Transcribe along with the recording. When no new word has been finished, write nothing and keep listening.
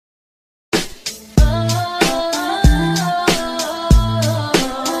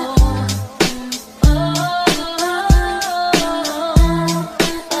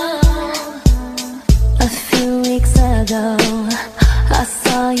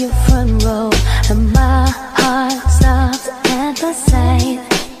you front row, and my heart stops at the sight.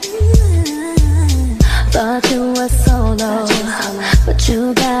 Thought you were solo, but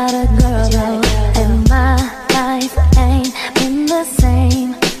you got a girl though, and my life ain't been the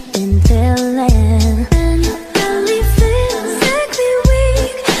same until then. And got me feeling sickly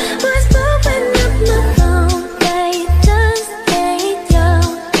weak. Was blowing up my phone, they just ain't you.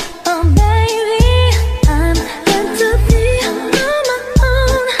 Oh baby, I'm meant to be on my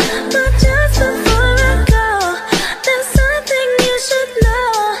own, but just before I go, there's something you should know.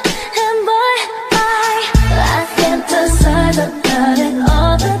 And boy, I fantasize about it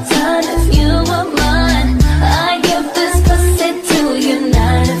all the time. If you were mine, I give this pussy to you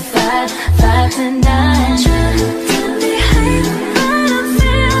 9 to 5, 5 to 9. Try to behave, but I'm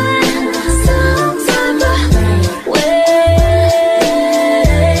feeling some type of way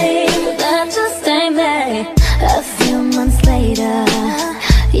that just ain't me. A few months later,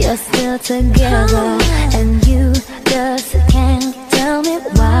 you're still together, and